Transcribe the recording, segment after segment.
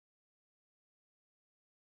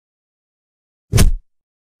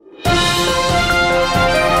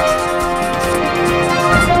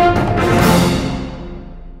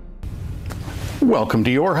Welcome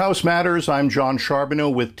to Your House Matters. I'm John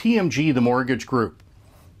Charbonneau with TMG, the Mortgage Group.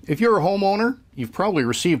 If you're a homeowner, you've probably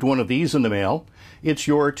received one of these in the mail. It's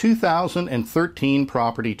your 2013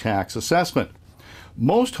 property tax assessment.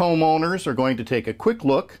 Most homeowners are going to take a quick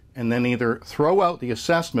look and then either throw out the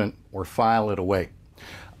assessment or file it away.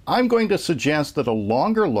 I'm going to suggest that a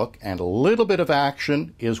longer look and a little bit of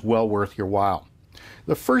action is well worth your while.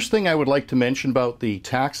 The first thing I would like to mention about the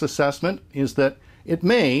tax assessment is that it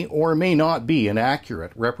may or may not be an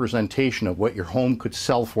accurate representation of what your home could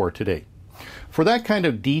sell for today. For that kind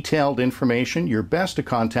of detailed information, you're best to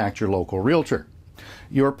contact your local realtor.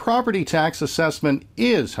 Your property tax assessment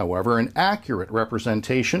is, however, an accurate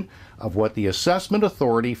representation of what the assessment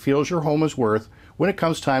authority feels your home is worth when it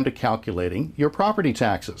comes time to calculating your property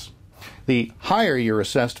taxes. The higher your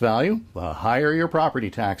assessed value, the higher your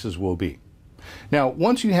property taxes will be. Now,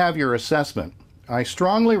 once you have your assessment, I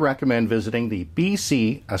strongly recommend visiting the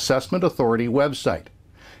BC Assessment Authority website.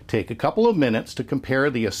 Take a couple of minutes to compare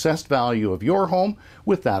the assessed value of your home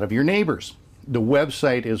with that of your neighbors. The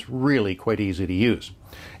website is really quite easy to use.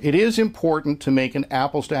 It is important to make an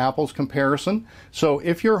apples-to-apples comparison, so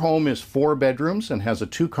if your home is 4 bedrooms and has a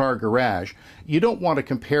 2-car garage, you don't want to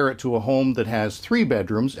compare it to a home that has 3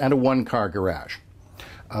 bedrooms and a 1-car garage.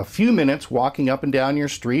 A few minutes walking up and down your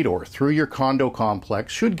street or through your condo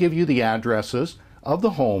complex should give you the addresses of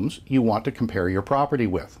the homes you want to compare your property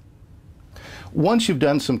with. Once you've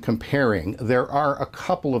done some comparing, there are a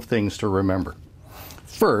couple of things to remember.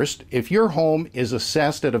 First, if your home is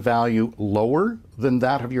assessed at a value lower than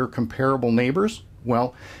that of your comparable neighbors,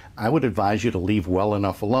 well, I would advise you to leave well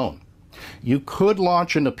enough alone. You could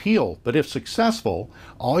launch an appeal, but if successful,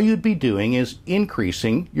 all you'd be doing is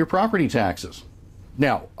increasing your property taxes.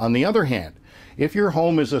 Now, on the other hand, if your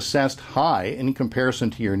home is assessed high in comparison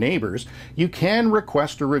to your neighbors, you can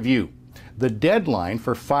request a review. The deadline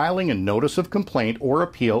for filing a notice of complaint or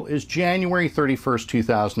appeal is January 31st,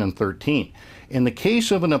 2013. In the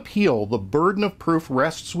case of an appeal, the burden of proof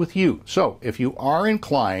rests with you. So, if you are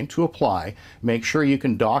inclined to apply, make sure you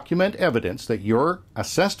can document evidence that your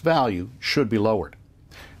assessed value should be lowered.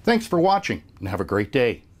 Thanks for watching, and have a great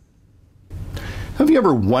day. Have you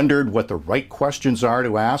ever wondered what the right questions are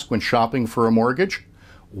to ask when shopping for a mortgage?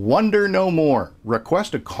 Wonder no more.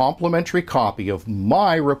 Request a complimentary copy of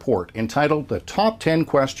my report entitled The Top 10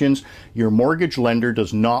 Questions Your Mortgage Lender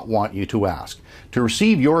Does Not Want You to Ask. To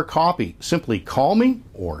receive your copy, simply call me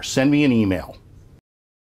or send me an email.